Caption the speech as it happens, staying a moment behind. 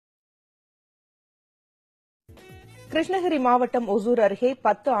கிருஷ்ணகிரி மாவட்டம் ஒசூர் அருகே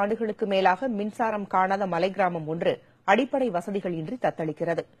 10 ஆண்டுகளுக்கு மேலாக மின்சாரம் காணாத மலை கிராமம் ஒன்று அடிப்படை வசதிகள் இன்றி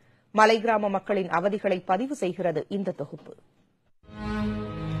தத்தளிக்கிறது. மலை கிராம மக்களின் அவதிகளை பதிவு செய்கிறது இந்த தொகுப்பு.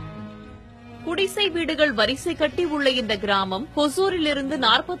 குடிசை வீடுகள் வரிசை கட்டி உள்ள இந்த கிராமம் ஒசூரிலிருந்து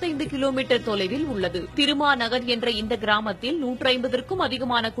 45 கிலோமீட்டர் தொலைவில் உள்ளது. திருமாநகர் என்ற இந்த கிராமத்தில் 150க்கும்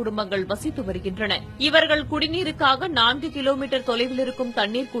அதிகமான குடும்பங்கள் வசித்து வருகின்றன. இவர்கள் குடிநீருக்காக 4 கிலோமீட்டர் தொலைவில் இருக்கும்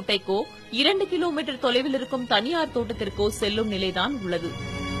தண்ணீர் குட்டைக்கோ 2 கிலோமீட்டர் தொலைவில் இருக்கும் தனியார் தோட்டத்திற்கோ செல்லும் நிலைதான் உள்ளது.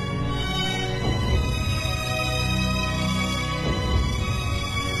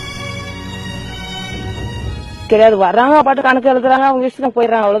 கிடையாது, வர்றாங்க பாட்டு கணக்கு எழுதுறாங்க, அவங்க இஷ்டம்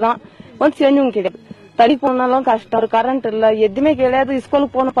போயிடுறாங்க, அவ்வளவுதான். வந்து செஞ்சும் கிடையாது. தடி போனாலும் கஷ்டம், கரண்ட் இல்ல, எதுவுமே கிடையாது.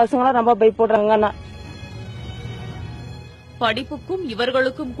 ஸ்கூலுக்கு போன பசங்க ரொம்ப பயப்படுறாங்க. படிப்புக்கும்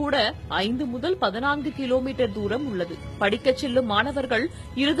இவர்களுக்கும் கூட 5 முதல் 14 கிலோமீட்டர் தூரம் உள்ளது. படிக்கச் செல்லும் மாணவர்கள்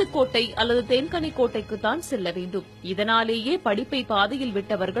இருதுக்கோட்டை அல்லது தென்கனிக்கோட்டைக்குத்தான் செல்ல வேண்டும். இதனாலேயே படிப்பை பாதையில்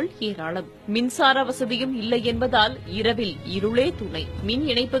விட்டவர்கள் ஏராளம். மின்சார வசதியும் இல்லை என்பதால் இரவில் இருளே துணை. மின்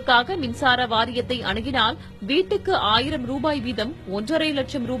இணைப்புக்காக மின்சார வாரியத்தை அணுகினால் வீட்டுக்கு 1000 ரூபாய் வீதம் 1,50,000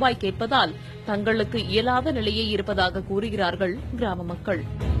 லட்சம் ரூபாய் கேட்பதால் தங்களுக்கு இயலாத நிலையே இருப்பதாக கூறுகிறார்கள் கிராம மக்கள்.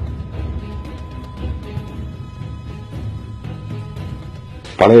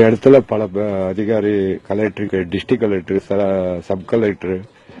 பல இடத்துல பல அதிகாரி, collector, district collector, sub collector,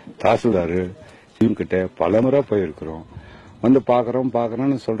 tahsildar கிட்ட பல முறை போயிருக்கிறோம். வந்து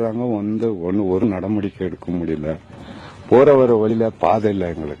பாக்குறோம்னு சொல்றாங்க. வந்து ஒரு நடவடிக்கை எடுக்க முடியல. போற வர வழியில பாதை இல்லை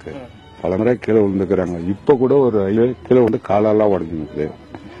எங்களுக்கு. பல முறை கீழே விழுந்துக்கிறாங்க. இப்ப கூட ஒரு கீழே வந்து காலெல்லாம் உடஞ்சிருக்குது.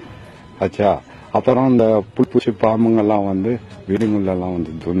 ஆச்சா, அப்புறம் இந்த புல்பூச்சி பாம்புங்கெல்லாம் வந்து வீடுங்கள்லாம்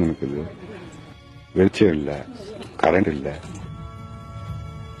வந்து தூண்டு நிற்குது. வெளிச்சம் இல்லை, கரண்ட் இல்லை.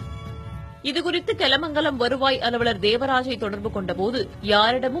 இதுகுறித்து கெலமங்கலம் வருவாய் அலுவலர் தேவராஜை தொடர்பு கொண்டபோது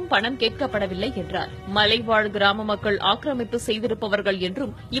யாரிடமும் பணம் கேட்கப்படவில்லை என்றார். மலைவாழ் கிராம மக்கள் ஆக்கிரமிப்பு செய்திருப்பவர்கள்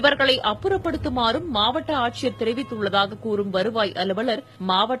என்றும் இவர்களை அப்புறப்படுத்துமாறும் மாவட்ட ஆட்சியர் தெரிவித்துள்ளதாக கூறும் வருவாய் அலுவலர்,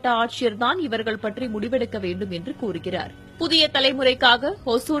 மாவட்ட ஆட்சியர்தான் இவர்கள் பற்றி முடிவெடுக்க வேண்டும் என்று கூறுகிறார். புதிய தலைமுறைக்காக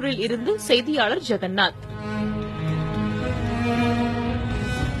ஒசூரில் இருந்து செய்தியாளர் ஜெகநாத்.